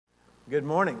Good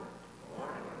morning.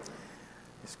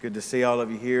 It's good to see all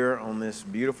of you here on this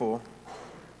beautiful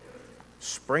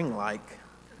spring-like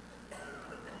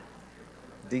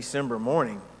December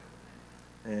morning.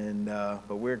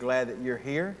 But we're glad that you're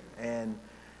here. And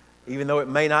even though it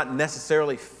may not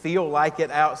necessarily feel like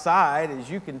it outside, as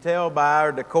you can tell by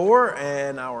our decor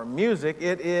and our music,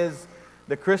 it is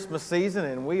the Christmas season,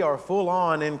 and we are full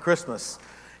on in Christmas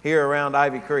here around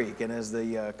Ivy Creek. And as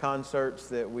the concerts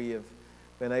that we have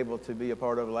been able to be a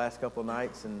part of the last couple of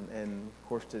nights, and of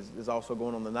course is also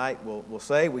going on tonight, we'll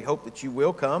say we hope that you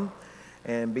will come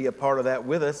and be a part of that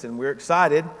with us, and we're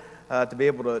excited to be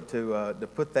able to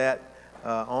put that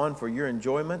on for your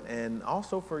enjoyment and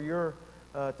also for your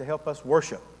to help us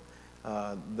worship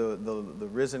the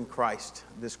risen Christ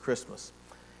this Christmas.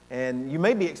 And you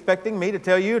may be expecting me to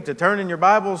tell you to turn in your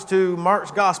Bibles to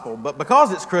Mark's Gospel, but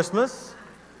because it's Christmas,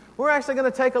 we're actually going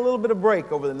to take a little bit of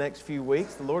break over the next few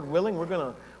weeks. The Lord willing, we're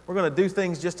going to do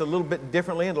things just a little bit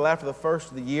differently until after the first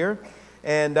of the year.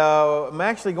 And we're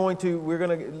going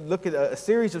to look at a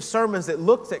series of sermons that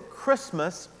looks at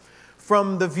Christmas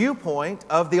from the viewpoint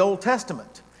of the Old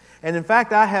Testament. And in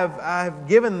fact, I have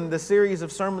given the series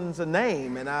of sermons a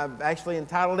name, and I've actually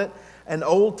entitled it An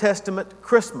Old Testament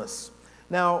Christmas.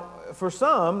 Now, for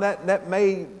some, that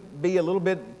may be a little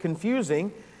bit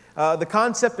confusing. The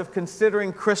concept of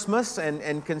considering Christmas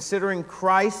and considering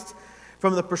Christ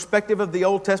from the perspective of the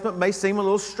Old Testament may seem a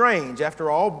little strange.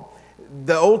 After all,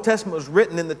 the Old Testament was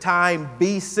written in the time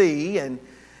BC,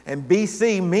 and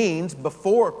BC means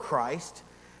before Christ.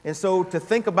 And so to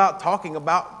think about talking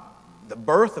about the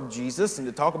birth of Jesus and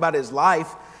to talk about his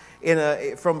life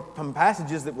from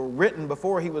passages that were written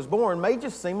before he was born may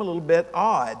just seem a little bit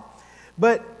odd.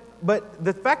 But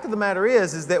the fact of the matter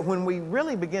is that when we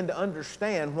really begin to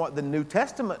understand what the New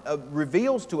Testament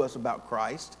reveals to us about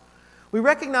Christ, we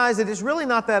recognize that it's really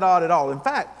not that odd at all. In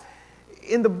fact,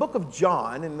 in the book of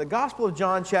John, in the Gospel of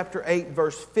John, chapter 8,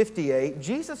 verse 58,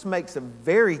 Jesus makes a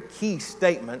very key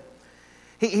statement.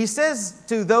 He says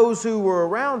to those who were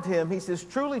around him, he says,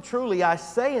 "Truly, truly, I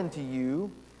say unto you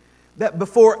that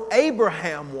before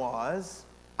Abraham was,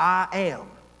 I am."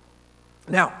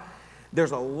 Now,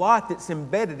 there's a lot that's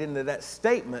embedded into that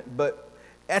statement, but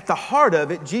at the heart of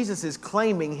it, Jesus is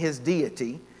claiming his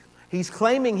deity. He's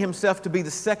claiming himself to be the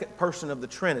second person of the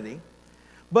Trinity.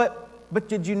 But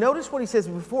did you notice what he says?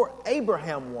 Before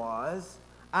Abraham was,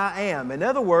 I am. In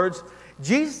other words,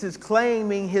 Jesus is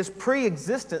claiming his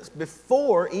pre-existence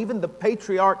before even the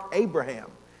patriarch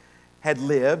Abraham had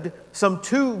lived,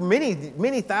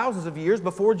 many thousands of years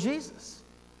before Jesus.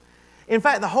 In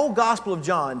fact, the whole Gospel of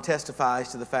John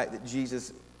testifies to the fact that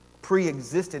Jesus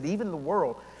pre-existed even the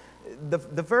world.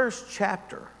 The first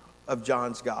chapter of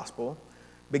John's Gospel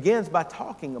begins by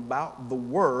talking about the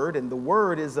Word, and the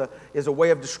Word is a way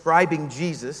of describing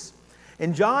Jesus.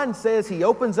 And John says, he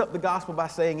opens up the Gospel by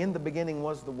saying, "In the beginning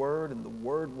was the Word, and the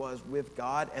Word was with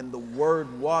God, and the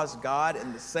Word was God,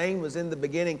 and the same was in the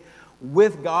beginning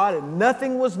with God, and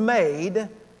nothing was made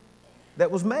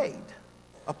that was made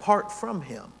apart from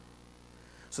him."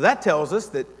 So that tells us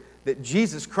that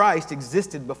Jesus Christ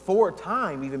existed before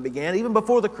time even began, even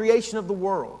before the creation of the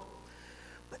world.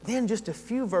 But then just a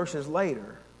few verses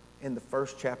later, in the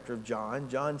first chapter of John,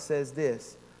 John says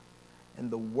this,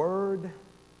 "And the Word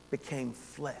became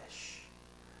flesh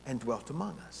and dwelt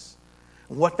among us."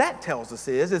 And what that tells us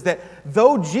is that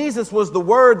though Jesus was the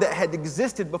Word that had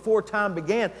existed before time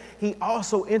began, he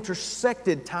also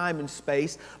intersected time and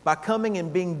space by coming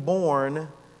and being born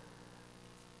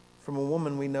from a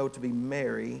woman we know to be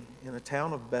Mary in a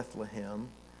town of Bethlehem.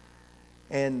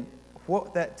 And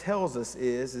what that tells us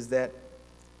is that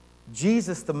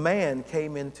Jesus the man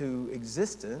came into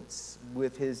existence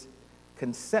with his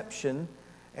conception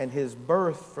and his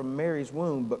birth from Mary's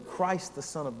womb, but Christ the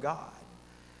Son of God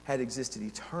had existed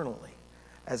eternally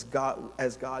as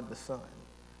God the Son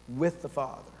with the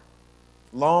Father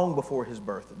long before his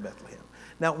birth at Bethlehem.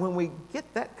 Now, when we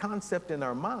get that concept in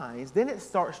our minds, then it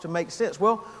starts to make sense.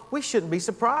 Well, we shouldn't be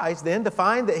surprised then to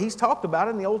find that he's talked about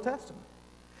it in the Old Testament.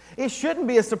 It shouldn't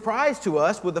be a surprise to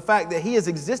us with the fact that he has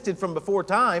existed from before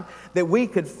time, that we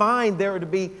could find there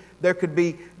could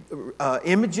be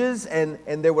images and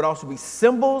there would also be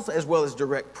symbols as well as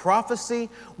direct prophecy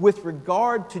with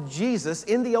regard to Jesus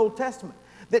in the Old Testament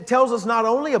that tells us not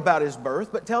only about his birth,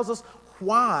 but tells us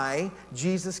why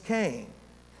Jesus came.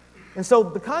 And so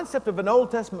the concept of an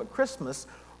Old Testament Christmas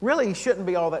really shouldn't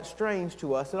be all that strange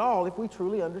to us at all if we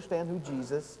truly understand who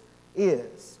Jesus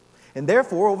is. And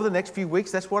therefore, over the next few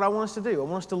weeks, that's what I want us to do. I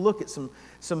want us to look at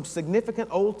some significant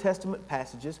Old Testament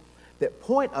passages that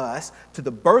point us to the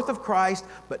birth of Christ,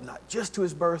 but not just to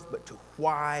his birth, but to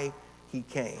why he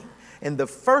came. And the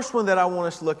first one that I want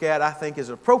us to look at, I think, is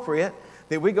appropriate,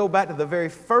 that we go back to the very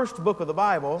first book of the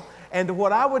Bible and to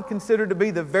what I would consider to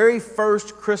be the very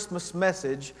first Christmas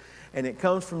message, and it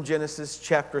comes from Genesis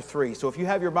chapter 3. So if you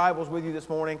have your Bibles with you this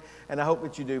morning, and I hope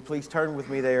that you do, please turn with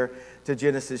me there to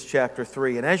Genesis chapter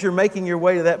 3. And as you're making your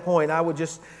way to that point, I would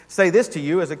just say this to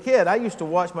you. As a kid, I used to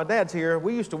watch, my dad's here,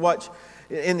 we used to watch,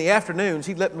 in the afternoons,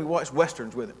 he'd let me watch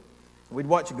Westerns with him. We'd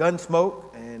watch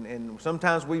Gunsmoke, and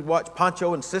sometimes we'd watch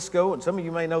Pancho and Cisco, and some of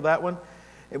you may know that one.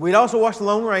 And we'd also watch The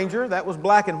Lone Ranger. That was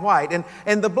black and white.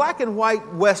 And the black and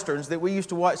white Westerns that we used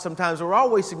to watch sometimes were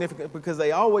always significant because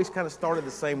they always kind of started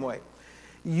the same way.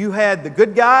 You had the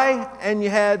good guy and you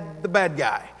had the bad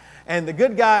guy. And the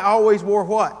good guy always wore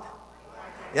what?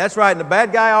 That's right, and the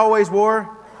bad guy always wore.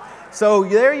 So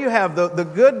there you have the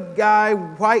good guy,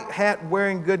 white hat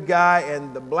wearing good guy,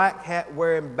 and the black hat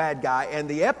wearing bad guy. And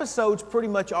the episodes pretty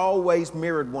much always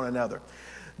mirrored one another.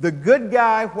 The good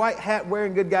guy, white hat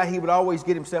wearing good guy, he would always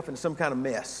get himself into some kind of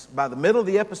mess. By the middle of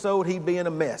the episode, he'd be in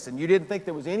a mess. And you didn't think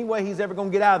there was any way he's ever going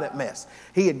to get out of that mess.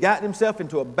 He had gotten himself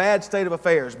into a bad state of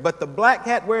affairs. But the black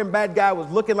hat wearing bad guy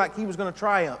was looking like he was going to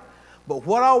triumph. But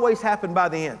what always happened by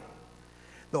the end?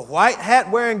 The white hat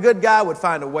wearing good guy would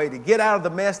find a way to get out of the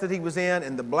mess that he was in,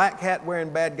 and the black hat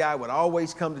wearing bad guy would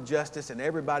always come to justice, and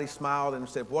everybody smiled and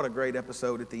said, what a great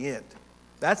episode at the end.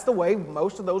 That's the way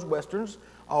most of those Westerns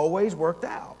always worked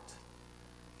out.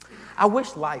 I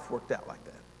wish life worked out like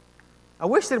that. I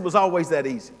wish that it was always that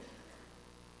easy.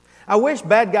 I wish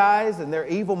bad guys and their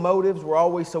evil motives were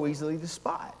always so easily to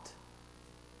spot.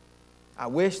 I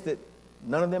wish that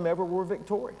none of them ever were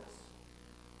victorious.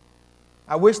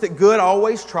 I wish that good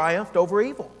always triumphed over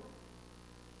evil.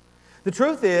 The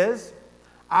truth is,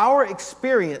 our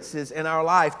experiences in our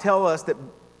life tell us that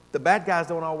the bad guys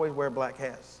don't always wear black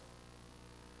hats.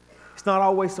 It's not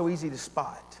always so easy to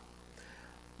spot.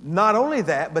 Not only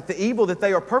that, but the evil that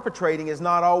they are perpetrating is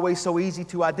not always so easy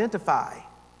to identify.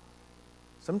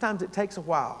 Sometimes it takes a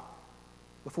while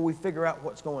before we figure out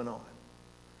what's going on.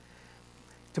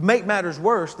 To make matters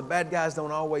worse, the bad guys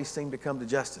don't always seem to come to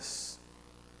justice.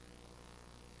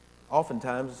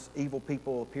 Oftentimes, evil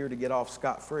people appear to get off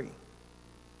scot-free,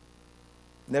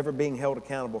 never being held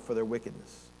accountable for their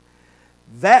wickedness.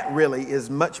 That really is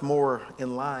much more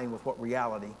in line with what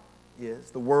reality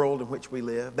is, the world in which we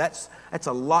live. That's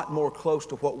a lot more close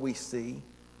to what we see.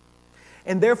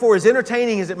 And therefore, as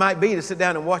entertaining as it might be to sit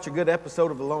down and watch a good episode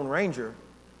of The Lone Ranger,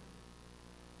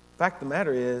 the fact of the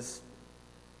matter is,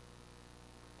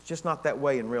 it's just not that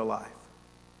way in real life.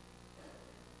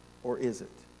 Or is it?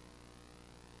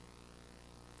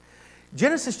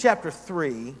 Genesis chapter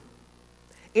 3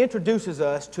 introduces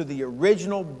us to the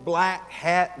original black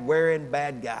hat wearing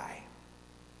bad guy.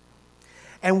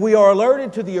 And we are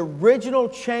alerted to the original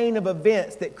chain of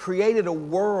events that created a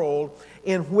world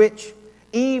in which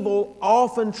evil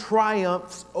often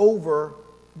triumphs over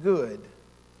good.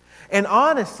 And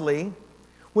honestly,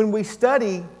 when we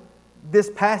study this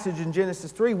passage in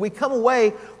Genesis 3, we come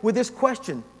away with this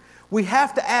question. We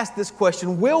have to ask this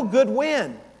question, will good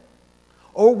win?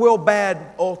 Or will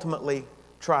bad ultimately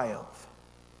triumph?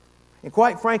 And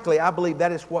quite frankly, I believe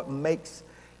that is what makes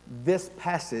this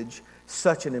passage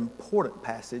such an important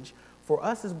passage for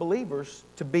us as believers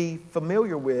to be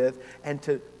familiar with and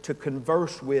to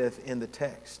converse with in the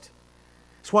text.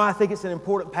 That's why I think it's an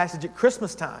important passage at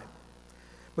Christmas time.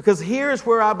 Because here is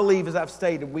where I believe, as I've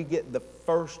stated, we get the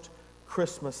first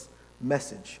Christmas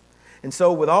message. And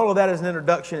so with all of that as an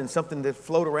introduction and something to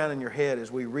float around in your head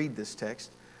as we read this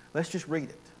text, let's just read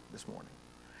it this morning.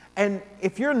 And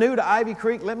if you're new to Ivy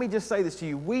Creek, let me just say this to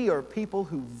you. We are people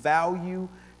who value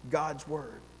God's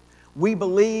Word. We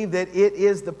believe that it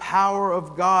is the power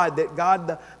of God, that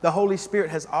God, the Holy Spirit,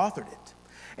 has authored it.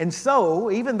 And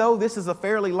so, even though this is a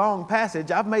fairly long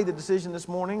passage, I've made the decision this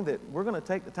morning that we're going to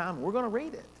take the time and we're going to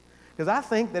read it. Because I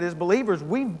think that as believers,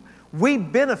 we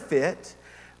benefit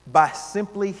by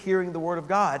simply hearing the Word of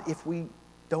God if we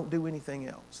don't do anything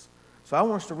else. So I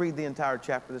want us to read the entire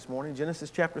chapter this morning. Genesis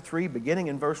chapter 3, beginning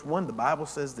in verse 1, the Bible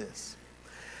says this.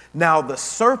 Now the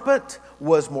serpent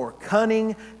was more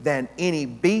cunning than any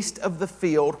beast of the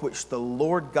field which the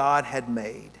Lord God had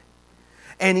made.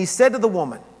 And he said to the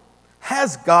woman,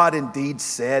 has God indeed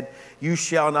said, you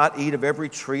shall not eat of every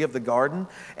tree of the garden?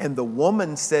 And the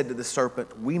woman said to the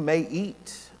serpent, we may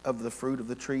eat of the fruit of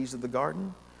the trees of the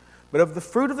garden. But of the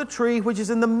fruit of the tree which is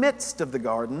in the midst of the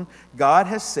garden, God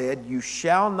has said, you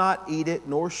shall not eat it,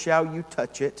 nor shall you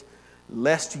touch it,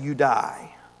 lest you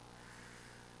die.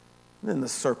 Then the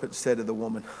serpent said to the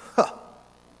woman,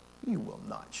 you will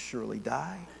not surely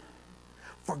die.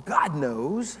 For God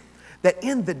knows that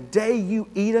in the day you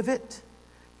eat of it,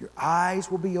 Your eyes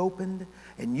will be opened,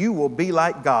 and you will be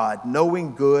like God,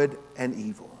 knowing good and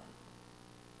evil."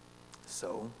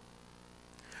 So,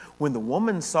 when the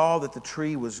woman saw that the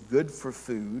tree was good for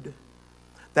food,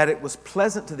 that it was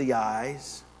pleasant to the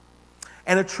eyes,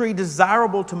 and a tree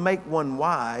desirable to make one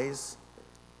wise,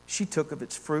 she took of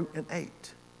its fruit and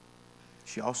ate.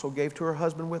 She also gave to her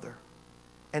husband with her,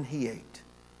 and he ate.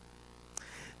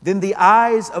 Then the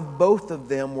eyes of both of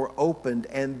them were opened,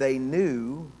 and they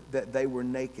knew that they were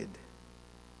naked.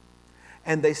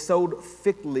 And they sewed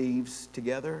fig leaves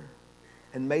together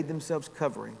and made themselves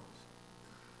coverings.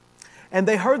 And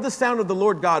they heard the sound of the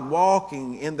Lord God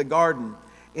walking in the garden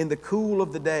in the cool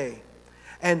of the day.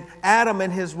 And Adam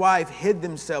and his wife hid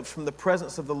themselves from the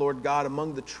presence of the Lord God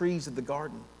among the trees of the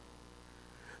garden.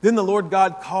 Then the Lord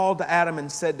God called to Adam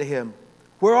and said to him,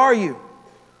 "Where are you?"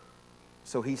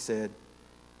 So he said,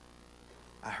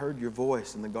 "I heard your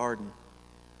voice in the garden,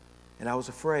 and I was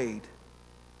afraid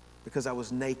because I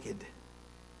was naked,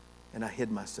 and I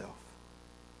hid myself."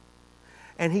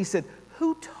 And he said,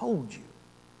 "Who told you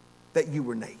that you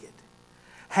were naked?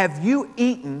 Have you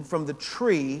eaten from the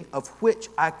tree of which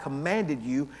I commanded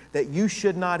you that you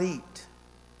should not eat?"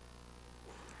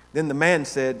 Then the man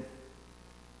said,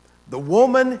 "The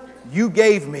woman you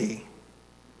gave me,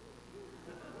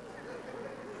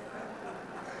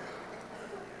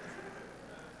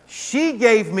 she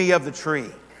gave me of the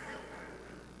tree,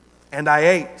 and I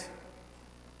ate."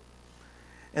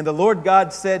 And the Lord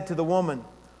God said to the woman,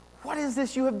 "What is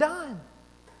this you have done?"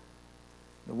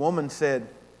 The woman said,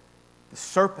 "The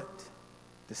serpent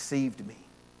deceived me,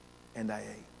 and I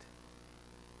ate."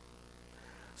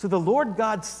 So the Lord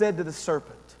God said to the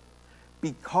serpent,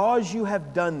 "Because you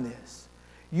have done this,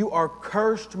 you are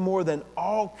cursed more than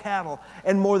all cattle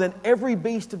and more than every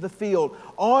beast of the field.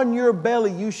 On your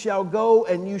belly you shall go,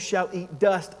 and you shall eat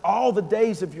dust all the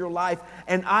days of your life.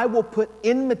 And I will put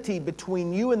enmity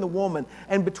between you and the woman,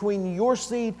 and between your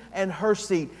seed and her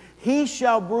seed. He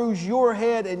shall bruise your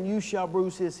head, and you shall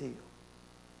bruise his heel."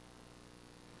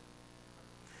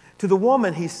 To the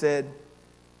woman he said,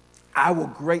 "I will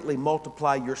greatly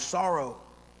multiply your sorrow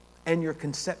and your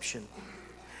conception.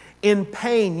 In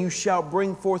pain you shall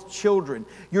bring forth children.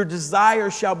 Your desire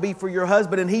shall be for your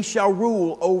husband, and he shall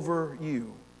rule over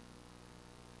you."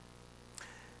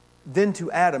 Then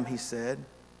to Adam he said,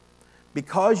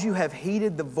 "Because you have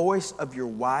heeded the voice of your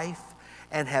wife,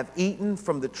 and have eaten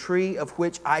from the tree of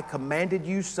which I commanded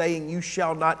you, saying, 'You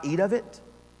shall not eat of it,'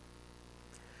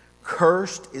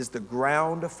 cursed is the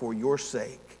ground for your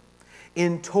sake.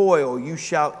 In toil you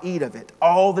shall eat of it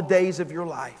all the days of your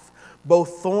life.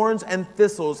 Both thorns and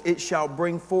thistles it shall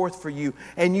bring forth for you,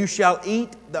 and you shall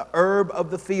eat the herb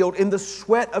of the field. In the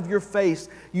sweat of your face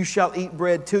you shall eat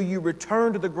bread till you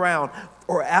return to the ground,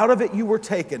 for out of it you were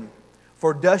taken.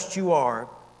 For dust you are,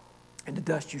 and to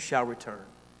dust you shall return."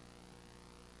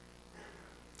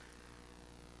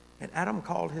 And Adam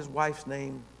called his wife's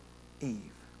name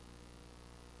Eve,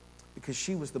 because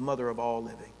she was the mother of all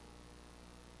living.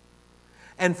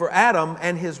 And for Adam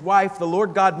and his wife, the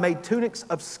Lord God made tunics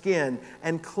of skin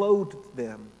and clothed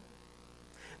them.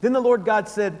 Then the Lord God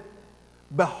said,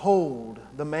 "Behold,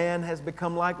 the man has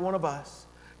become like one of us,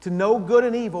 to know good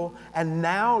and evil, and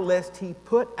now lest he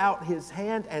put out his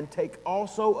hand and take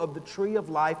also of the tree of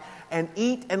life and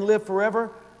eat and live forever."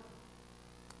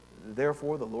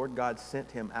 Therefore the Lord God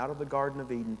sent him out of the Garden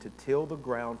of Eden to till the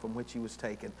ground from which he was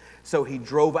taken. So he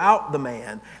drove out the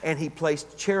man, and he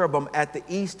placed cherubim at the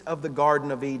east of the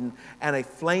Garden of Eden, and a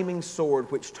flaming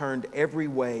sword which turned every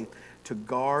way to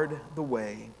guard the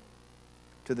way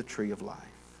to the tree of life.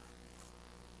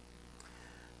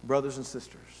 Brothers and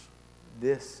sisters,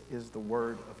 this is the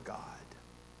word of God,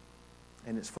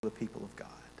 and it's for the people of God.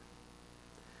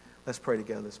 Let's pray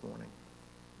together this morning.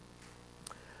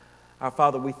 Our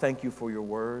Father, we thank you for your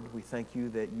word. We thank you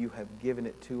that you have given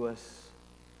it to us,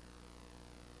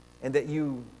 and that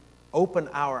you open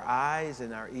our eyes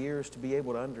and our ears to be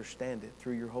able to understand it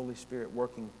through your Holy Spirit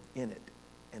working in it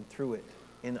and through it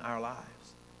in our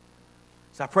lives.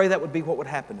 So I pray that would be what would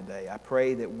happen today. I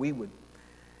pray that we would,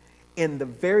 in the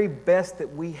very best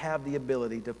that we have the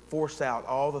ability, to force out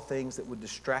all the things that would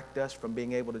distract us from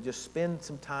being able to just spend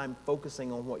some time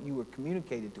focusing on what you have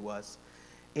communicated to us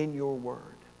in your word.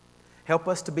 Help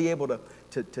us to be able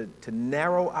to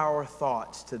narrow our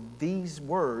thoughts to these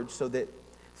words, so that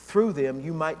through them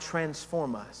you might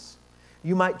transform us.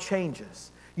 You might change us.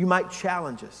 You might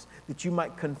challenge us. That you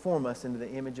might conform us into the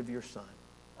image of your Son.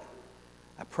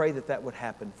 I pray that that would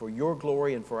happen for your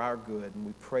glory and for our good. And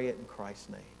we pray it in Christ's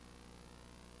name.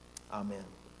 Amen.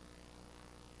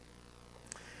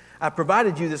 I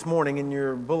provided you this morning in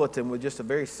your bulletin with just a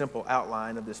very simple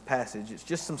outline of this passage. It's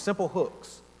just some simple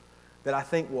hooks that I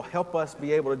think will help us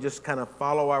be able to just kind of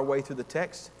follow our way through the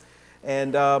text.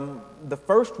 And the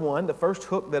first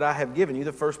hook that I have given you,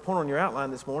 the first point on your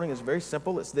outline this morning is very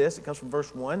simple. It's this. It comes from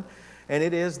verse 1, and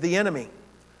it is the enemy.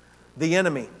 The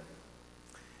enemy.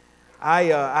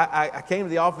 I came to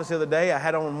the office the other day. I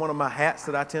had on one of my hats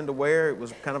that I tend to wear. It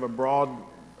was kind of a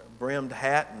broad-brimmed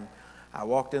hat, and I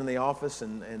walked into the office,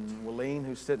 and Wileen,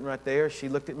 who's sitting right there, she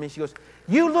looked at me. She goes,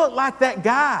 "You look like that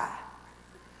guy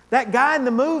in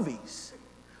the movies.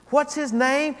 What's his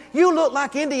name? You look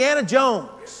like Indiana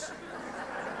Jones."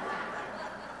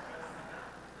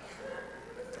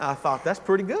 I thought, that's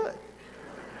pretty good,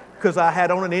 because I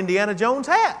had on an Indiana Jones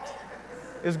hat.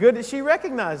 It's good that she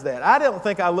recognized that. I don't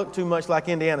think I look too much like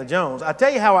Indiana Jones. I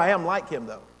tell you how I am like him,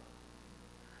 though.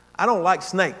 I don't like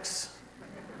snakes.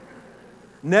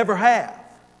 Never have.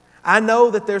 I know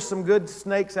that there's some good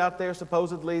snakes out there,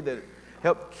 supposedly, that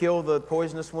help kill the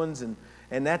poisonous ones, and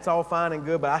that's all fine and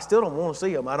good, but I still don't want to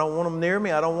see them. I don't want them near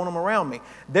me. I don't want them around me.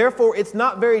 Therefore, it's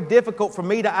not very difficult for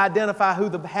me to identify who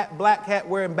the black hat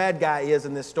wearing bad guy is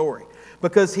in this story,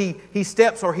 because he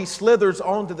slithers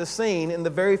onto the scene in the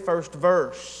very first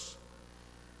verse.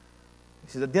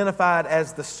 He's identified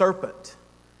as the serpent.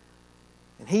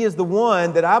 And he is the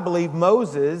one that I believe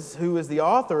Moses, who is the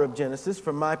author of Genesis,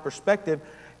 from my perspective,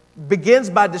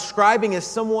 begins by describing as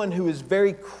someone who is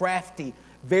very crafty,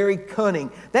 very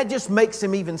cunning. That just makes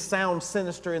him even sound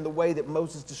sinister in the way that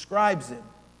Moses describes him.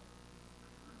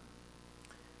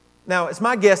 Now, it's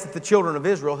my guess that the children of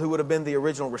Israel, who would have been the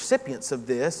original recipients of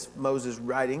this, Moses'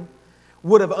 writing,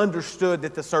 would have understood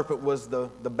that the serpent was the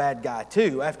bad guy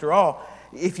too. After all,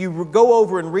 if you go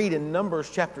over and read in Numbers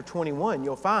chapter 21,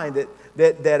 you'll find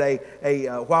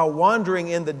that while wandering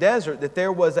in the desert, that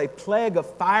there was a plague of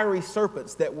fiery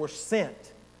serpents that were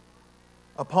sent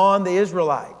upon the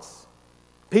Israelites.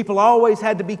 People always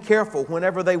had to be careful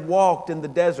whenever they walked in the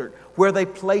desert where they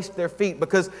placed their feet,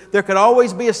 because there could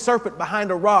always be a serpent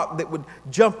behind a rock that would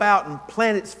jump out and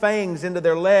plant its fangs into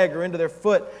their leg or into their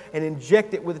foot and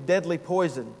inject it with deadly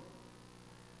poison.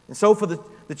 And so for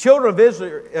the children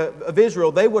of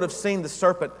Israel, they would have seen the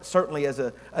serpent certainly as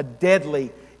a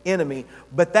deadly enemy,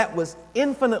 but that was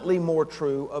infinitely more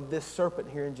true of this serpent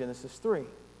here in Genesis 3.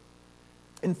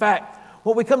 In fact,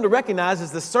 what we come to recognize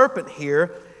is the serpent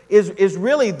here is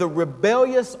really the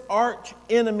rebellious arch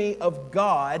enemy of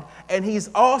God, and he's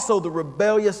also the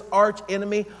rebellious arch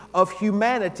enemy of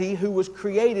humanity who was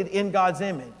created in God's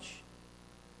image.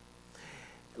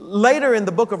 Later in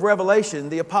the book of Revelation,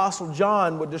 the Apostle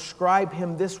John would describe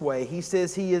him this way. He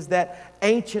says he is that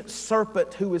ancient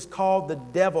serpent who is called the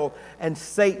devil and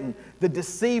Satan, the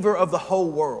deceiver of the whole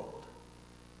world.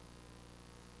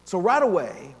 So right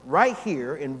away, right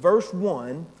here in verse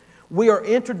 1, we are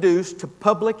introduced to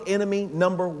public enemy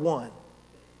number 1,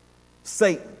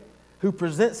 Satan, who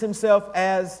presents himself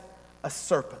as a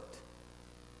serpent.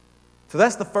 So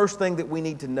that's the first thing that we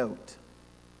need to note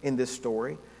in this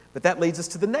story. But that leads us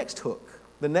to the next hook,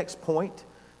 the next point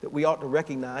that we ought to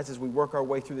recognize as we work our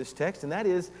way through this text, and that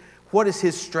is, what is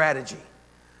his strategy?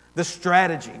 The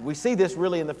strategy. We see this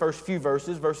really in the first few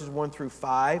verses 1 through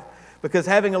 5, because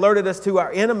having alerted us to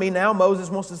our enemy, now Moses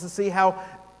wants us to see how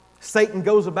Satan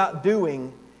goes about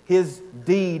doing his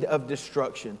deed of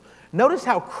destruction. Notice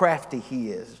how crafty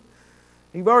he is.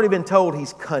 You've already been told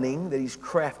he's cunning, that he's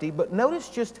crafty, but notice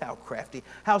just how crafty,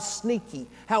 how sneaky,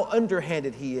 how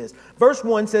underhanded he is. Verse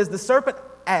 1 says, the serpent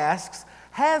asks,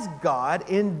 has God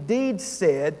indeed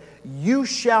said, you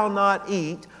shall not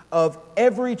eat of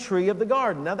every tree of the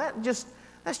garden? Now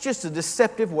that's just a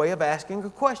deceptive way of asking a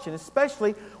question,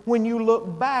 especially when you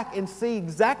look back and see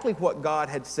exactly what God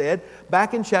had said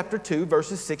back in chapter 2,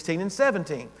 verses 16 and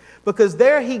 17. Because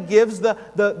there he gives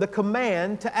the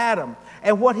command to Adam.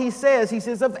 And what he says,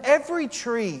 of every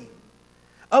tree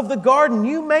of the garden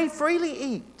you may freely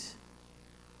eat.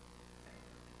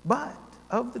 But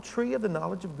of the tree of the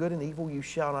knowledge of good and evil you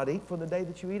shall not eat, for the day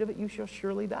that you eat of it you shall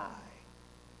surely die.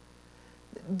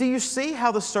 Do you see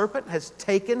how the serpent has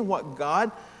taken what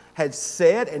God had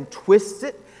said and twists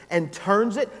it and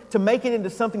turns it to make it into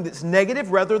something that's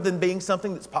negative rather than being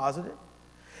something that's positive?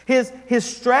 His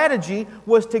strategy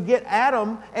was to get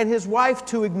Adam and his wife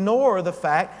to ignore the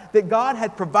fact that God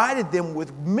had provided them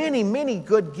with many, many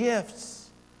good gifts,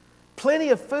 plenty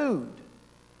of food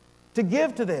to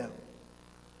give to them.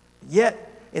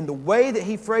 Yet, in the way that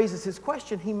he phrases his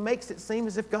question, he makes it seem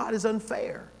as if God is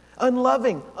unfair,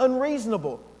 unloving,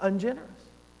 unreasonable, ungenerous.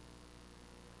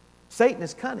 Satan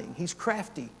is cunning, he's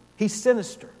crafty, he's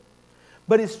sinister.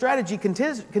 But his strategy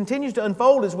continues to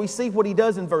unfold as we see what he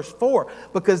does in verse 4,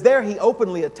 because there he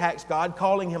openly attacks God,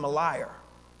 calling him a liar.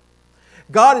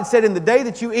 God had said, in the day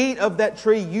that you eat of that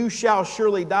tree, you shall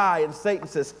surely die. And Satan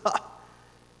says,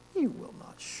 you will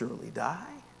not surely die.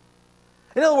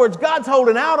 In other words, God's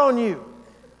holding out on you.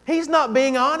 He's not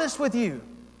being honest with you.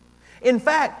 In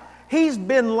fact, He's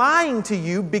been lying to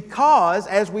you because,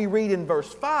 as we read in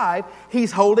verse 5,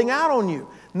 He's holding out on you.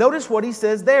 Notice what He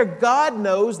says there. God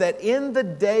knows that in the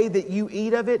day that you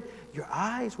eat of it, your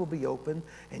eyes will be open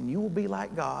and you will be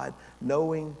like God,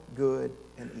 knowing good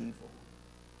and evil.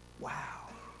 Wow.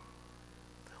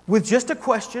 With just a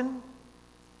question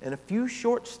and a few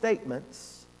short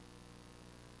statements,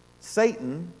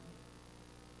 Satan,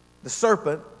 the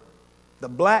serpent, the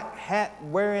black hat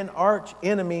wearing arch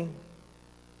enemy,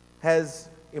 has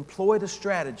employed a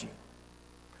strategy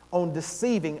on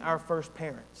deceiving our first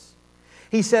parents.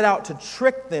 He set out to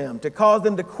trick them, to cause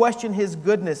them to question His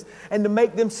goodness, and to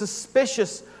make them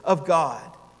suspicious of God.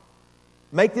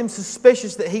 Make them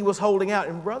suspicious that He was holding out.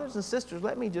 And brothers and sisters,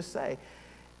 let me just say,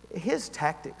 His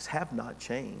tactics have not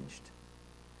changed.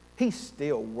 He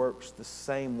still works the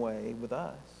same way with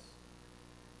us,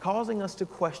 causing us to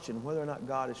question whether or not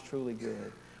God is truly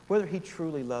good, whether He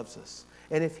truly loves us,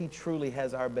 and if He truly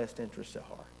has our best interests at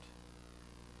heart.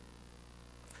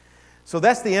 So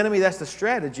that's the enemy, that's the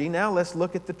strategy. Now let's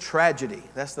look at the tragedy.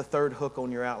 That's the third hook on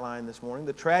your outline this morning.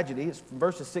 The tragedy is from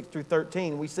verses 6 through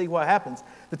 13. We see what happens.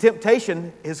 The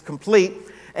temptation is complete,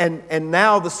 and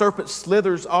now the serpent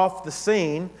slithers off the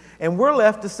scene, and we're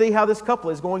left to see how this couple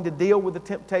is going to deal with the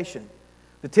temptation.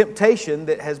 The temptation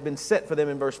that has been set for them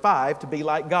in verse 5 to be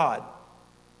like God.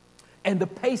 And the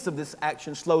pace of this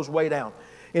action slows way down.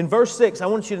 In verse 6, I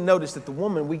want you to notice that the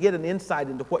woman, we get an insight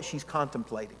into what she's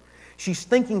contemplating. She's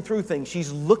thinking through things.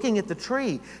 She's looking at the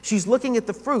tree. She's looking at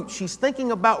the fruit. She's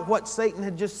thinking about what Satan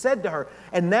had just said to her.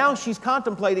 And now she's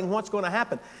contemplating what's going to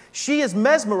happen. She is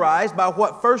mesmerized by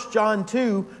what 1 John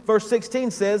 2, verse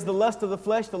 16 says, the lust of the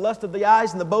flesh, the lust of the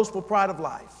eyes, and the boastful pride of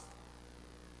life.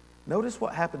 Notice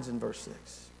what happens in verse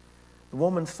 6. The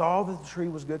woman saw that the tree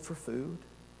was good for food,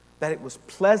 that it was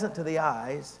pleasant to the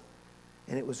eyes,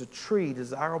 and it was a tree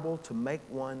desirable to make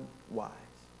one wise.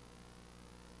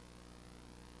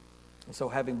 And so,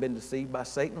 having been deceived by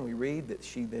Satan, we read that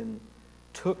she then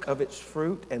took of its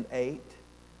fruit and ate.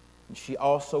 And she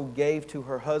also gave to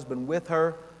her husband with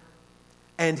her,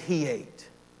 and he ate.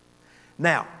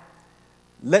 Now,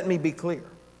 let me be clear.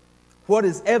 What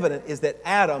is evident is that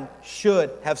Adam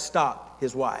should have stopped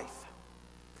his wife.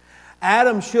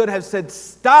 Adam should have said,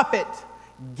 "Stop it.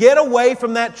 Get away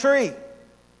from that tree."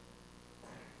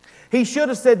 He should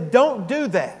have said, "Don't do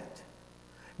that."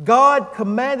 God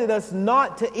commanded us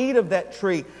not to eat of that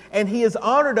tree, and He has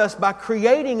honored us by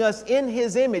creating us in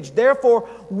His image. Therefore,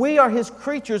 we are His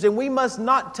creatures, and we must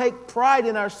not take pride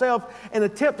in ourselves and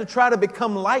attempt to try to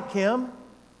become like Him.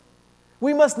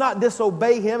 We must not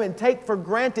disobey Him and take for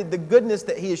granted the goodness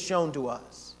that He has shown to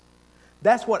us.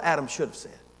 That's what Adam should have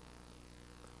said.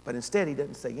 But instead, he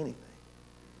doesn't say anything.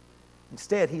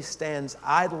 Instead, he stands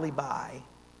idly by,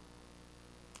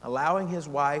 allowing his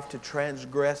wife to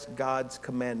transgress God's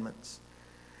commandments.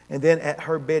 And then at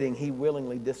her bidding, he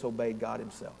willingly disobeyed God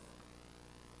Himself.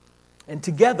 And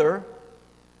together,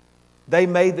 they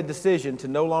made the decision to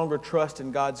no longer trust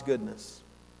in God's goodness.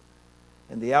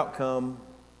 And the outcome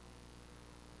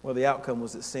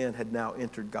was that sin had now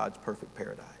entered God's perfect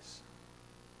paradise.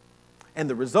 And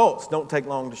the results don't take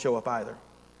long to show up either.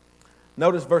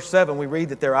 Notice verse 7, we read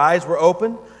that their eyes were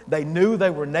open. They knew they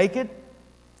were naked.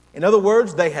 In other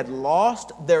words, they had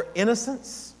lost their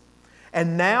innocence,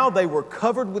 and now they were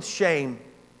covered with shame.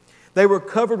 They were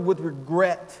covered with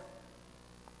regret.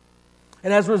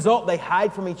 And as a result, they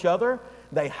hide from each other.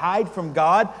 They hide from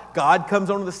God. God comes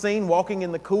onto the scene walking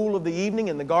in the cool of the evening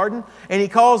in the garden, and He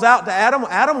calls out to Adam,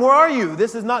 "Adam, where are you?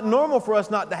 This is not normal for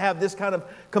us not to have this kind of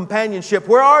companionship.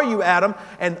 Where are you, Adam?"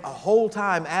 And a whole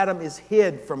time, Adam is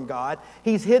hid from God.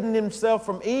 He's hidden himself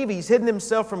from Eve. He's hidden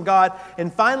himself from God.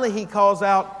 And finally, he calls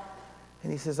out,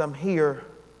 and he says, "I'm here,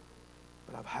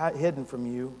 but I've hidden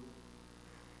from you.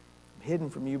 I'm hidden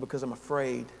from you because I'm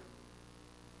afraid.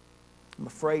 I'm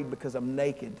afraid because I'm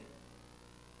naked."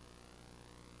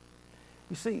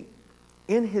 You see,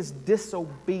 in his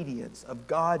disobedience of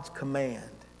God's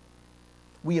command,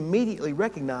 we immediately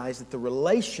recognize that the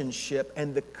relationship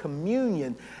and the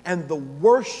communion and the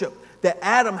worship that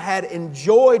Adam had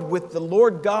enjoyed with the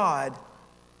Lord God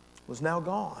was now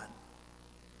gone.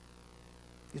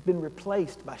 It's been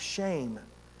replaced by shame,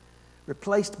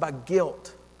 replaced by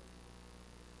guilt.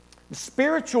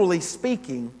 Spiritually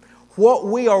speaking, what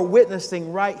we are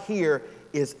witnessing right here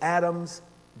is Adam's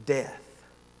death.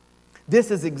 This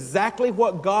is exactly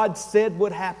what God said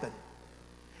would happen.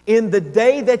 In the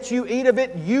day that you eat of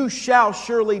it, you shall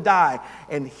surely die.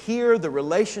 And here the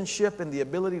relationship and the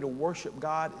ability to worship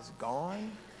God is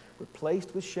gone,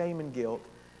 replaced with shame and guilt.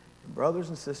 And brothers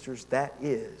and sisters, that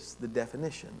is the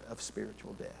definition of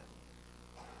spiritual death.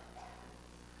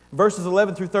 Verses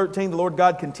 11 through 13, the Lord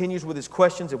God continues with His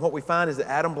questions, and what we find is that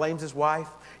Adam blames his wife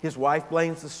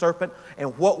blames the serpent,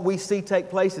 and what we see take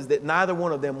place is that neither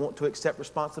one of them want to accept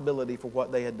responsibility for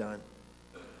what they had done.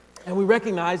 And we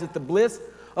recognize that the bliss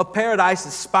of paradise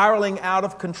is spiraling out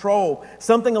of control.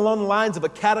 Something along the lines of a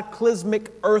cataclysmic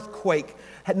earthquake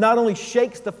not only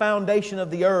shakes the foundation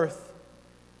of the earth,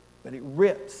 but it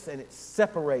rips and it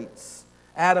separates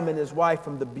Adam and his wife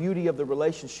from the beauty of the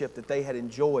relationship that they had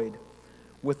enjoyed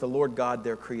with the Lord God,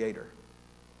 their Creator.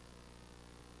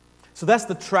 So that's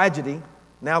the tragedy.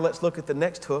 Now let's look at the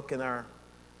next hook in our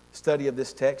study of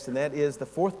this text, and that is the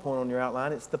fourth point on your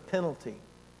outline. It's the penalty.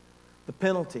 The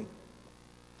penalty.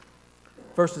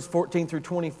 Verses 14 through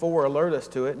 24 alert us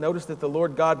to it. Notice that the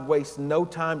Lord God wastes no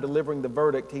time delivering the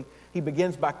verdict. He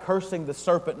begins by cursing the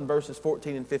serpent in verses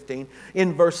 14 and 15.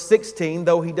 In verse 16,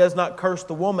 though He does not curse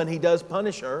the woman, He does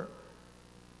punish her.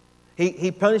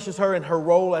 He punishes her in her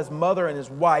role as mother and as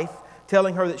wife,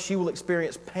 telling her that she will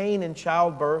experience pain in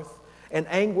childbirth and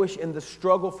anguish in the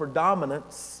struggle for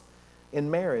dominance in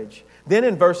marriage. Then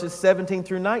in verses 17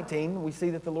 through 19, we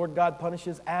see that the Lord God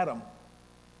punishes Adam.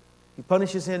 He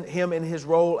punishes him in his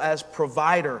role as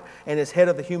provider and as head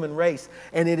of the human race.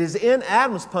 And it is in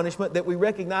Adam's punishment that we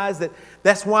recognize that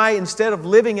that's why instead of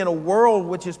living in a world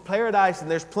which is paradise and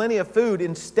there's plenty of food,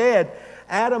 instead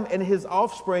Adam and his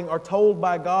offspring are told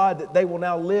by God that they will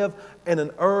now live in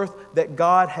an earth that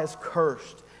God has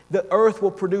cursed. The earth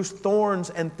will produce thorns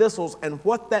and thistles, and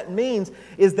what that means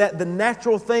is that the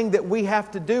natural thing that we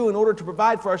have to do in order to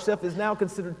provide for ourselves is now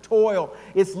considered toil.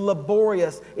 It's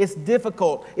laborious, it's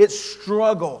difficult, it's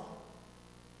struggle.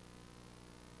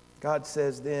 God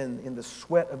says then, in the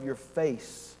sweat of your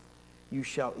face you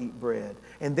shall eat bread.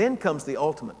 And then comes the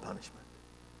ultimate punishment.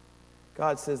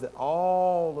 God says that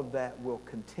all of that will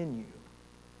continue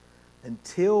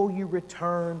until you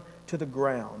return to the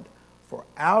ground, for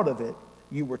out of it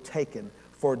you were taken.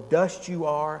 For dust you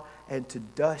are, and to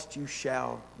dust you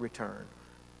shall return.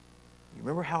 You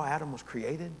remember how Adam was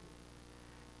created?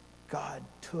 God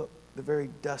took the very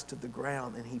dust of the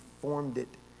ground and He formed it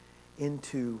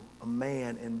into a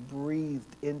man and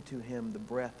breathed into him the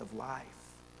breath of life.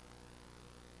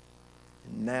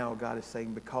 And now God is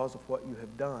saying, because of what you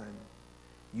have done,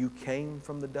 you came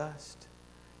from the dust,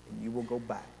 and you will go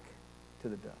back to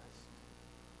the dust.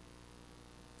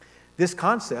 This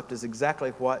concept is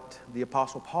exactly what the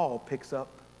Apostle Paul picks up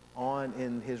on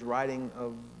in his writing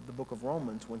of the book of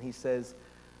Romans when he says,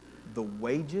 the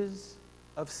wages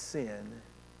of sin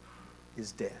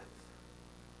is death.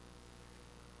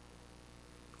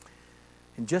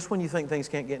 And just when you think things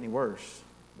can't get any worse,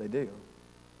 they do.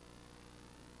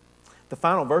 The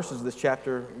final verses of this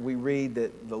chapter, we read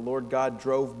that the Lord God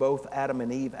drove both Adam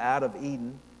and Eve out of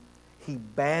Eden. He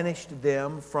banished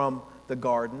them from the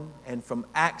garden and from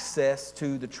access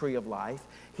to the tree of life.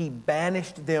 He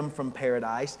banished them from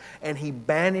paradise, and He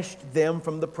banished them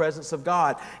from the presence of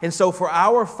God. And so for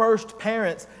our first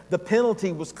parents, the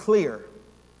penalty was clear.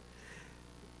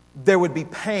 There would be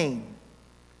pain.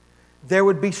 There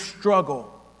would be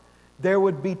struggle. There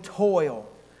would be toil.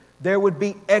 There would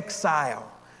be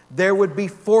exile. There would be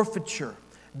forfeiture.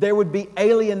 There would be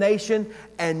alienation.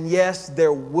 And yes,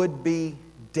 there would be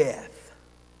death.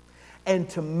 And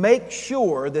to make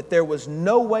sure that there was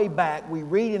no way back, we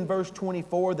read in verse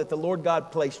 24 that the Lord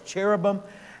God placed cherubim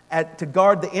to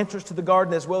guard the entrance to the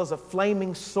garden, as well as a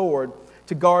flaming sword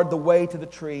to guard the way to the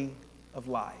tree of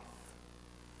life.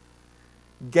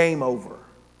 Game over.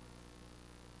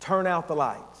 Turn out the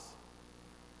lights.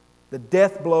 The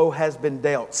death blow has been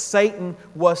dealt. Satan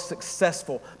was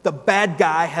successful. The bad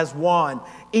guy has won.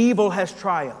 Evil has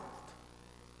triumphed.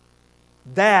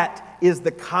 That is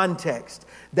the context.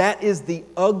 That is the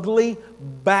ugly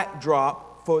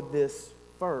backdrop for this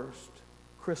first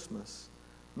Christmas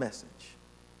message.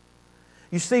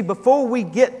 You see, before we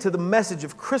get to the message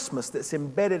of Christmas that's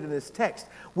embedded in this text,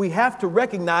 we have to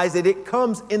recognize that it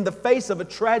comes in the face of a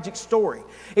tragic story.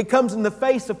 It comes in the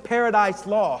face of paradise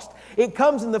lost. It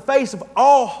comes in the face of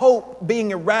all hope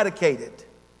being eradicated.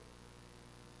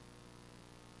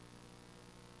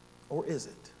 Or is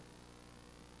it?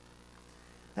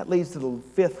 That leads to the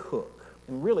fifth hook.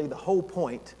 And really the whole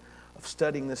point of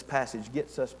studying this passage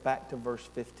gets us back to verse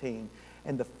 15.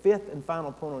 And the fifth and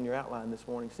final point on your outline this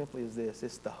morning simply is this.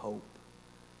 It's the hope.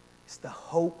 It's the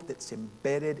hope that's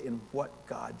embedded in what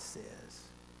God says.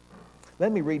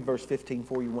 Let me read verse 15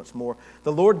 for you once more.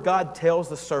 The Lord God tells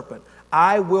the serpent,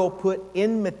 I will put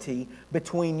enmity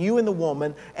between you and the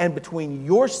woman, and between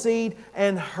your seed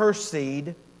and her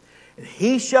seed. And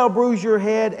he shall bruise your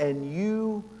head, and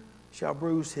you shall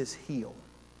bruise his heel.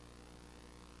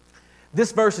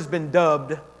 This verse has been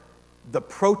dubbed the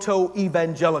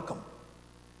Proto-Evangelium.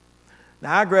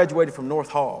 Now, I graduated from North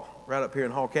Hall, right up here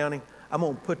in Hall County. I'm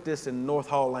going to put this in North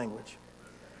Hall language.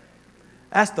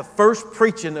 That's the first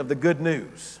preaching of the good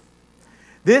news.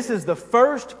 This is the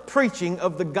first preaching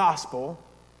of the gospel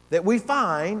that we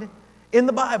find in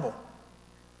the Bible.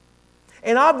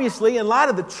 And obviously, in light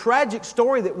of the tragic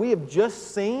story that we have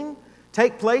just seen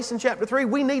take place in chapter 3,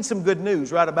 we need some good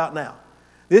news right about now.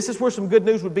 This is where some good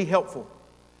news would be helpful.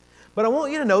 But I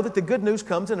want you to know that the good news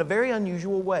comes in a very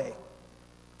unusual way.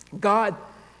 God,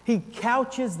 He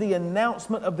couches the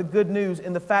announcement of the good news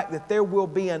in the fact that there will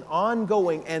be an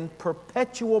ongoing and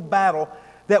perpetual battle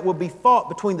that will be fought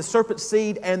between the serpent's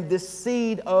seed and this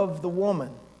seed of the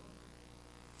woman.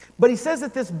 But He says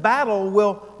that this battle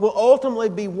will ultimately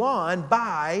be won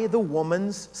by the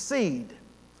woman's seed.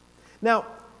 Now,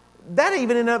 that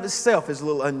even in and of itself is a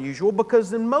little unusual,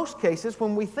 because in most cases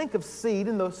when we think of seed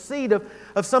and the seed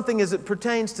of something as it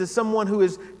pertains to someone who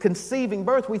is conceiving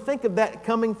birth, we think of that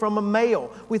coming from a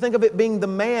male. We think of it being the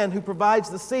man who provides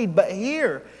the seed. But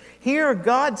here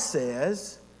God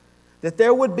says that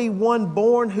there would be one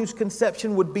born whose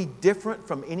conception would be different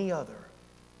from any other.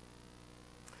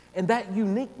 And that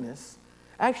uniqueness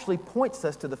actually points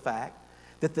us to the fact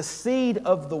that the seed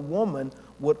of the woman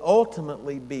would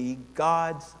ultimately be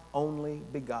God's only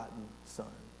begotten Son.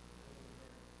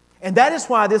 And that is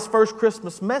why this first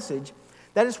Christmas message,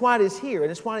 that is why it is here, and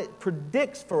it's why it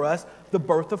predicts for us the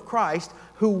birth of Christ,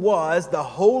 who was the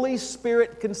Holy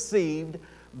Spirit conceived,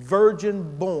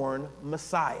 virgin born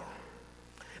Messiah.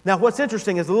 Now, what's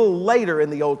interesting is a little later in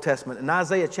the Old Testament, in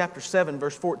Isaiah chapter 7,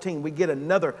 verse 14, we get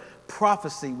another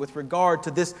prophecy with regard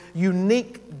to this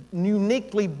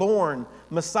uniquely born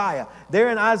Messiah. There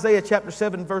in Isaiah chapter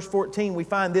 7, verse 14, we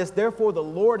find this: "Therefore the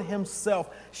Lord Himself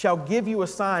shall give you a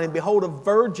sign, and behold, a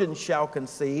virgin shall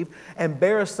conceive and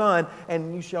bear a son,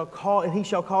 and he shall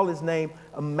call his name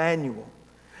Emmanuel."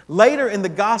 Later in the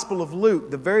Gospel of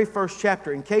Luke, the very first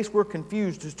chapter, in case we're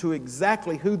confused as to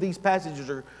exactly who these passages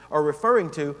are referring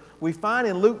to, we find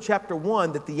in Luke chapter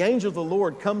 1 that the angel of the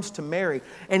Lord comes to Mary,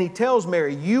 and he tells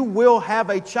Mary, "You will have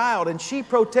a child." And she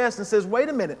protests and says, "Wait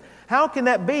a minute, how can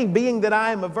that be, being that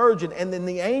I am a virgin?" And then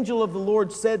the angel of the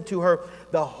Lord said to her,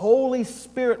 "The Holy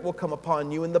Spirit will come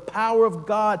upon you, and the power of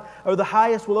God, or the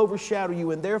highest, will overshadow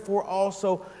you, and therefore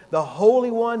also the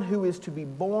Holy One who is to be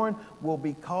born will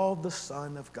be called the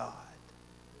Son of God."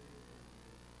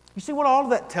 You see what all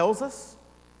of that tells us?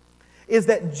 Is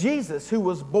that Jesus, who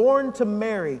was born to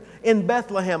Mary in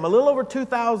Bethlehem a little over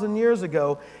 2,000 years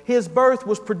ago, His birth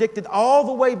was predicted all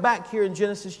the way back here in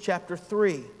Genesis chapter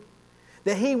 3.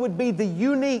 That He would be the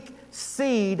unique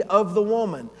seed of the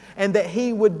woman, and that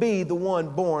He would be the one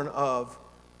born of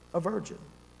a virgin.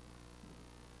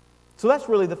 So that's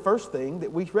really the first thing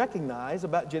that we recognize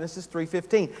about Genesis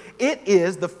 3:15. It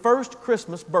is the first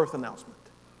Christmas birth announcement.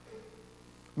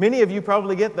 Many of you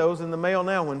probably get those in the mail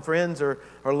now when friends or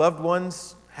loved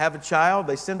ones have a child.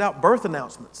 They send out birth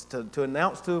announcements to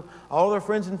announce to all their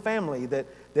friends and family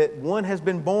that one has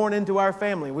been born into our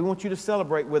family. We want you to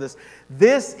celebrate with us.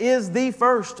 This is the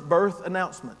first birth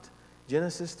announcement,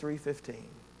 Genesis 3:15.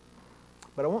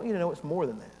 But I want you to know it's more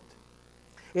than that.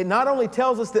 It not only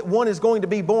tells us that one is going to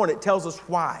be born, it tells us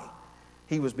why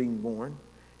he was being born.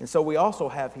 And so we also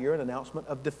have here an announcement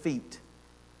of defeat.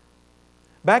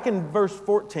 Back in verse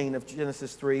 14 of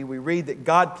Genesis 3, we read that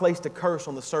God placed a curse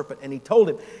on the serpent, and He told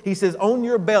him, He says, "On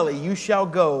your belly you shall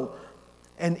go,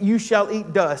 and you shall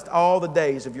eat dust all the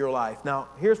days of your life." Now,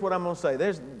 here's what I'm going to say.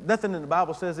 There's nothing in the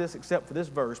Bible says this except for this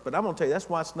verse, but I'm going to tell you that's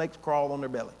why snakes crawl on their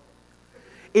belly.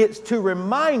 It's to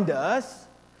remind us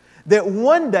that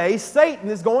one day Satan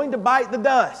is going to bite the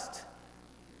dust.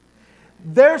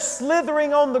 Their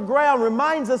slithering on the ground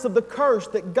reminds us of the curse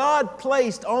that God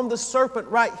placed on the serpent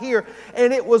right here.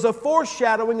 And it was a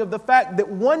foreshadowing of the fact that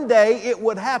one day it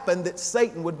would happen that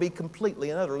Satan would be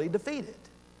completely and utterly defeated.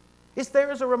 It's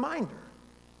there as a reminder.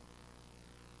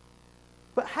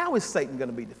 But how is Satan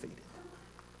going to be defeated?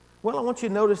 Well, I want you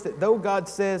to notice that though God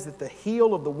says that the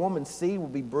heel of the woman's seed will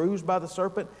be bruised by the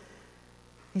serpent,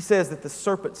 He says that the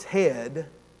serpent's head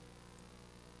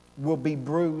will be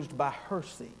bruised by her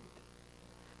seed.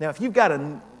 Now, if you've got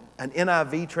an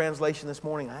NIV translation this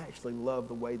morning, I actually love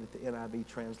the way that the NIV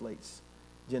translates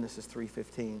Genesis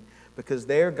 3:15, because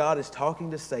there God is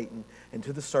talking to Satan and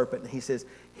to the serpent, and He says,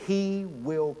 "He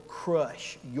will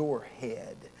crush your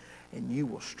head, and you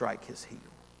will strike his heel."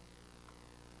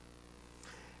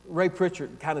 Ray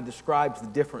Pritchard kind of describes the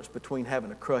difference between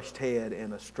having a crushed head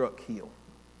and a struck heel.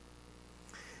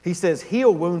 He says,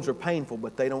 heel wounds are painful,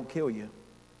 but they don't kill you.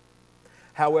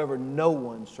 However, no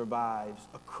one survives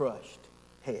a crushed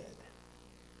head.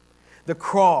 The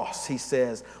cross, he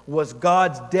says, was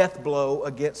God's death blow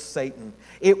against Satan.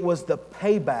 It was the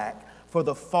payback for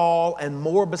the fall and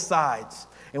more besides.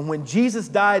 And when Jesus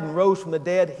died and rose from the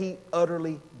dead, he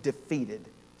utterly defeated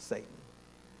Satan.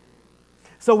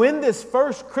 So in this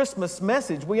first Christmas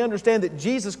message, we understand that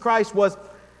Jesus Christ was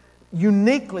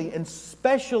uniquely and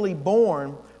specially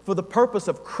born for the purpose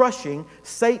of crushing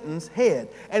Satan's head.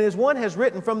 And as one has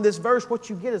written from this verse, what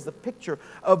you get is the picture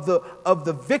of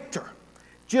the victor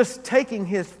just taking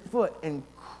his foot and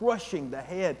crushing the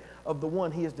head of the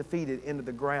one he has defeated into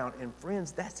the ground. And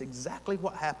friends, that's exactly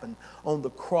what happened on the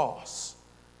cross.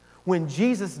 When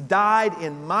Jesus died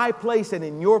in my place and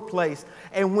in your place,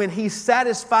 and when he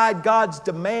satisfied God's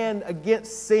demand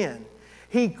against sin,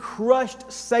 he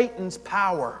crushed Satan's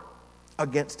power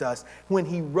against us when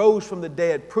he rose from the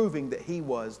dead, proving that he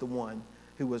was the one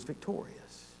who was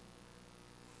victorious.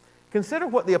 Consider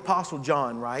what the Apostle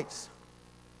John writes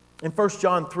in 1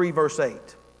 John 3, verse 8.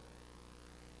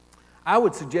 I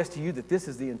would suggest to you that this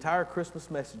is the entire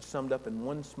Christmas message summed up in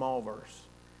one small verse.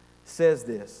 It says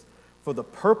this, for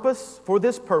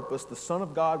this purpose, the Son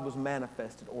of God was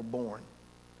manifested or born.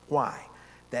 Why?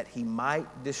 That he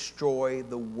might destroy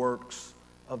the works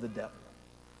of the devil.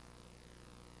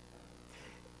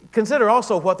 Consider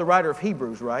also what the writer of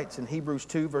Hebrews writes in Hebrews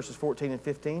 2, verses 14 and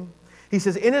 15. He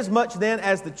says, inasmuch then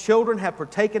as the children have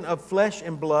partaken of flesh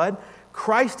and blood,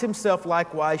 Christ himself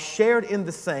likewise shared in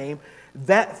the same,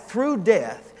 that through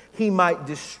death he might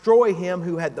destroy him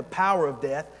who had the power of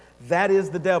death, that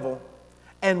is the devil,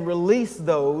 and release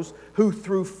those who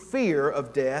through fear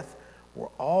of death were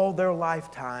all their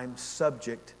lifetime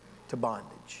subject to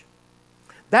bondage.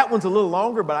 That one's a little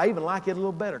longer, but I even like it a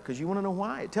little better because you want to know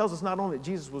why? It tells us not only that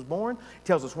Jesus was born, it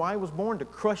tells us why he was born, to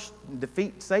crush and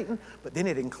defeat Satan, but then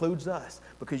it includes us.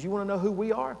 Because you want to know who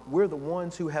we are? We're the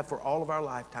ones who have for all of our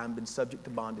lifetime been subject to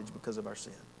bondage because of our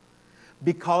sin.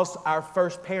 Because our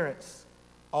first parents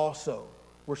also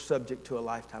were subject to a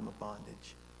lifetime of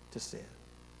bondage to sin.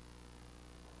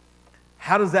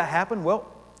 How does that happen? Well,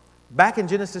 back in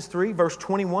Genesis 3, verse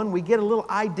 21, we get a little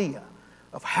idea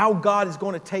of how God is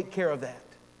going to take care of that.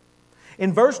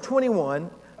 In verse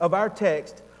 21 of our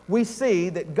text, we see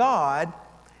that God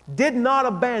did not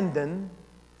abandon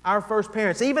our first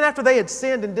parents. Even after they had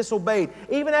sinned and disobeyed,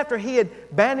 even after he had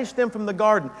banished them from the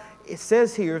garden, it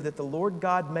says here that the Lord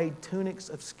God made tunics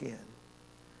of skin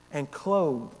and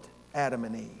clothed Adam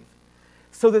and Eve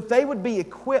so that they would be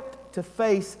equipped to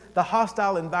face the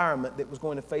hostile environment that was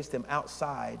going to face them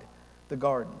outside the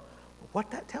garden.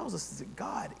 What that tells us is that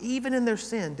God, even in their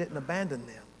sin, didn't abandon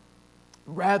them.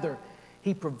 Rather,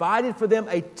 he provided for them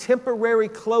a temporary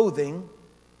clothing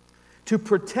to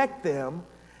protect them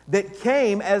that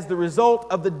came as the result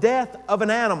of the death of an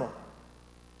animal.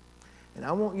 And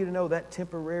I want you to know that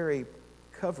temporary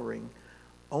covering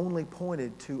only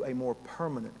pointed to a more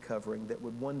permanent covering that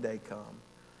would one day come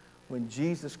when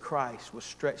Jesus Christ was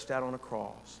stretched out on a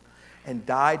cross and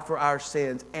died for our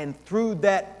sins. And through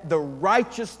that, the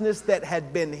righteousness that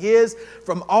had been his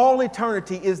from all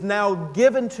eternity is now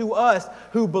given to us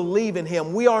who believe in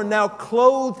him. We are now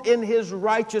clothed in his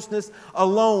righteousness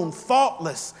alone,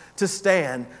 faultless to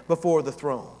stand before the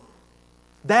throne.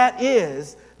 That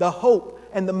is the hope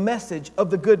and the message of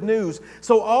the good news.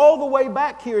 So all the way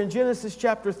back here in Genesis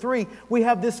chapter 3, we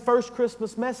have this first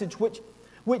Christmas message,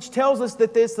 which tells us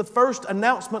that it's the first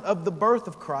announcement of the birth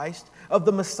of Christ, of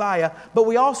the Messiah, but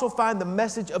we also find the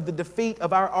message of the defeat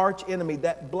of our arch enemy,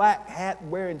 that black hat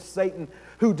wearing Satan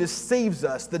who deceives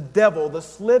us, the devil, the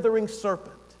slithering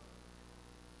serpent.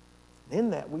 In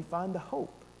that we find the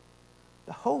hope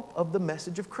of the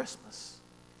message of Christmas.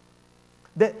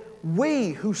 That we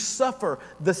who suffer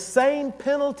the same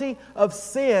penalty of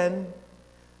sin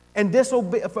and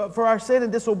for our sin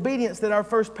and disobedience that our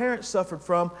first parents suffered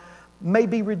from may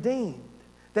be redeemed,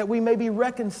 that we may be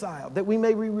reconciled, that we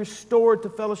may be restored to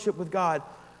fellowship with God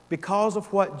because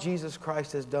of what Jesus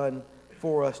Christ has done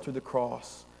for us through the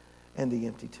cross and the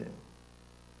empty tomb.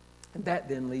 And that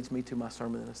then leads me to my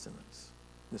sermon in a sentence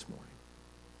this morning.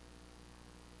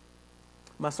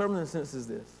 My sermon in a sentence is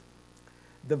this.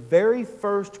 The very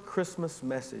first Christmas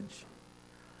message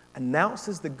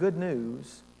announces the good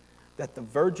news that the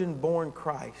virgin-born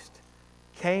Christ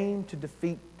came to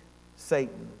defeat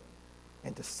Satan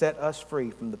and to set us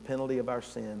free from the penalty of our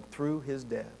sin through his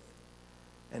death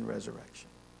and resurrection.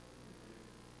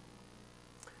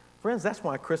 Friends, that's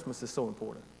why Christmas is so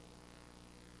important.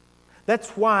 That's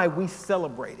why we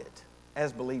celebrate it.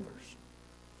 as believers.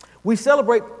 We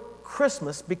celebrate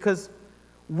Christmas because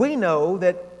we know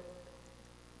that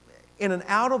in an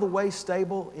out-of-the-way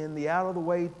stable, in the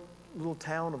out-of-the-way little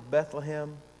town of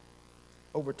Bethlehem,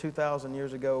 over 2,000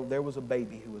 years ago, there was a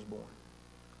baby who was born.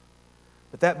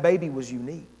 But that baby was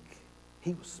unique.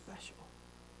 He was special.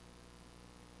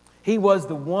 He was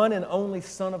the one and only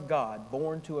Son of God,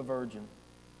 born to a virgin.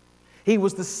 He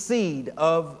was the seed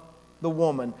of the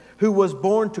woman who was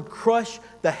born to crush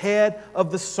the head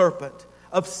of the serpent,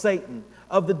 of Satan,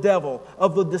 of the devil,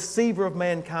 of the deceiver of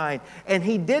mankind. And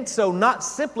He did so not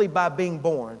simply by being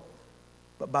born,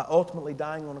 but by ultimately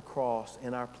dying on a cross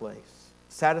in our place,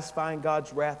 satisfying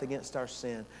God's wrath against our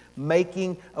sin,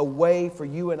 making a way for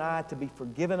you and I to be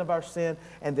forgiven of our sin,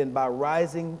 and then by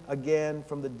rising again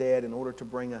from the dead in order to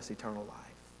bring us eternal life.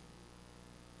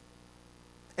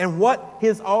 And what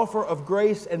His offer of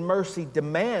grace and mercy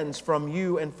demands from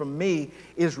you and from me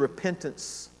is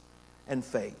repentance and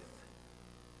faith.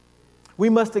 We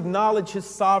must acknowledge His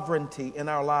sovereignty in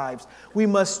our lives. We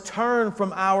must turn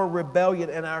from our rebellion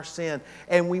and our sin,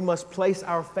 and we must place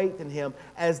our faith in Him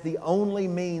as the only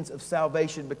means of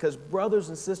salvation. Because brothers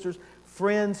and sisters,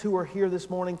 friends who are here this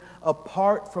morning,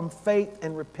 apart from faith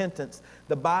and repentance,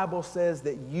 the Bible says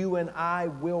that you and I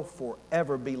will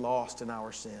forever be lost in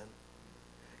our sin.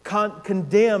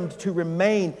 Condemned to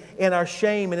remain in our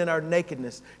shame and in our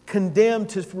nakedness, condemned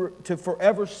to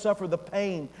forever suffer the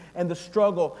pain and the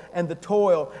struggle and the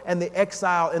toil and the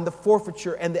exile and the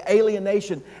forfeiture and the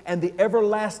alienation and the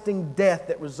everlasting death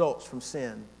that results from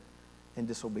sin and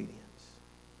disobedience.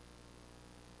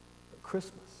 But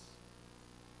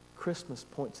Christmas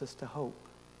points us to hope,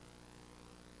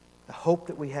 the hope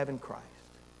that we have in Christ.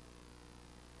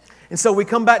 And so we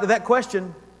come back to that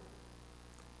question: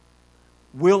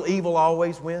 will evil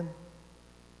always win?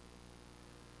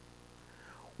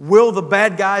 Will the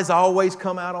bad guys always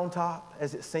come out on top,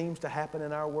 as it seems to happen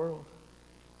in our world?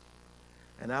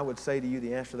 And I would say to you,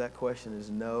 the answer to that question is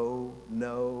no,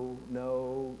 no,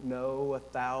 no, no,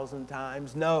 1,000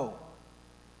 times no.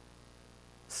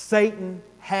 Satan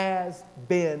has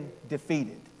been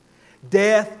defeated.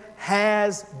 Death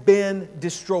has been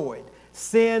destroyed.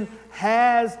 Sin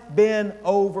has been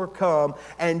overcome,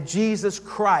 and Jesus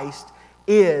Christ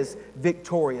is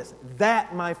victorious.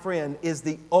 That, my friend, is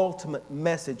the ultimate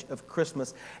message of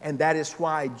Christmas, and that is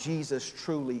why Jesus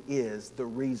truly is the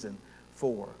reason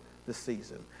for the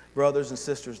season. Brothers and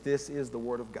sisters, this is the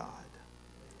Word of God,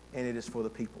 and it is for the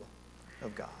people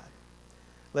of God.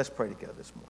 Let's pray together this morning.